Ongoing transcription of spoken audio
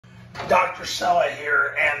Dr. Sella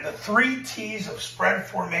here, and the 3 T's of spread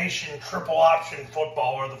formation triple option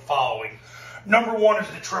football are the following. Number 1 is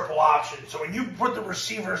the triple option. So when you put the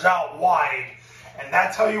receivers out wide, and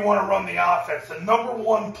that's how you want to run the offense, the number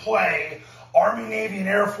 1 play Army, Navy, and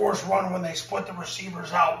Air Force run when they split the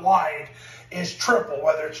receivers out wide is triple.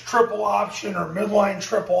 Whether it's triple option or midline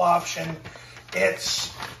triple option,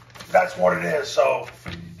 that's what it is. So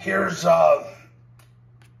here's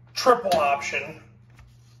triple option,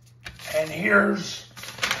 and here's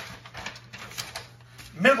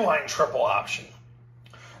midline triple option.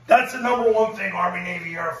 That's the number 1 thing Army,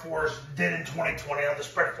 Navy, Air Force did in 2020 on the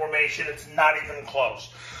spread formation. It's not even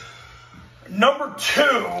close. Number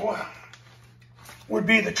 2 would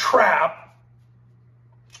be the trap.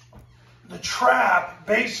 The trap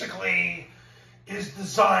basically is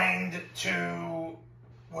designed to,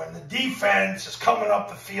 when the defense is coming up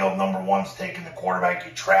the field, number 1's taking the quarterback,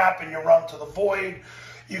 you trap and you run to the void.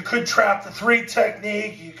 You could trap the 3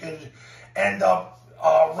 technique. You could end up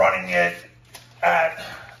running it at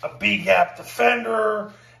a B-gap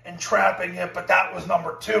defender and trapping it, but that was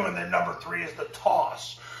number 2. And then number 3 is the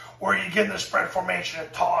toss, where you get in the spread formation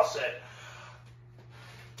and toss it.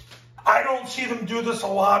 I don't see them do this a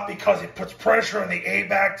lot because it puts pressure on the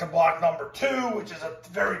A-back to block number 2, which is a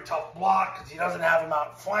very tough block because he doesn't have him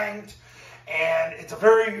out flanked. And it's a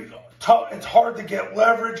very tough, it's hard to get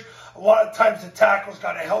leverage. A lot of times the tackle's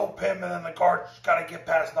got to help him, and then the guard's got to get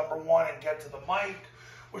past number 1 and get to the mic,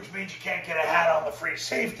 which means you can't get a hat on the free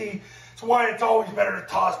safety. That's why it's always better to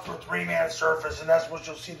toss to a 3-man surface, and that's what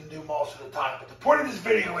you'll see them do most of the time. But the point of this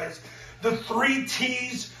video is the 3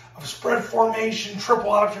 T's of spread formation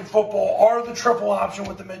triple option football are the triple option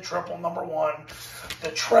with the mid-triple, number 1,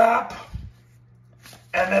 the trap,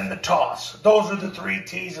 and then the toss. Those are the 3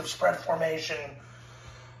 T's of spread formation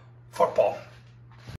football.